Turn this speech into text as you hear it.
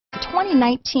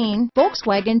2019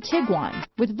 Volkswagen Tiguan.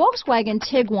 With Volkswagen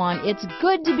Tiguan, it's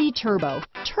good to be turbo.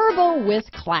 Turbo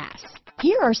with class.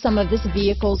 Here are some of this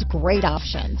vehicle's great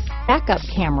options: backup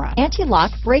camera,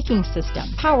 anti-lock braking system,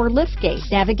 power liftgate,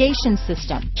 navigation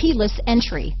system, keyless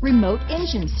entry, remote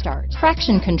engine start,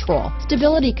 traction control,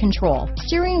 stability control,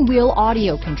 steering wheel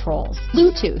audio controls,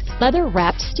 Bluetooth,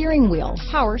 leather-wrapped steering wheel,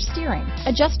 power steering,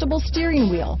 adjustable steering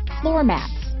wheel, floor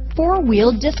mats,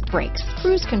 four-wheel disc brakes,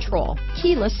 cruise control,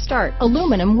 keyless start,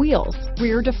 aluminum wheels,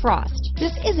 rear defrost.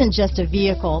 This isn't just a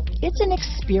vehicle, it's an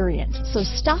experience. So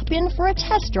stop in for a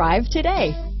test drive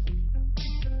today.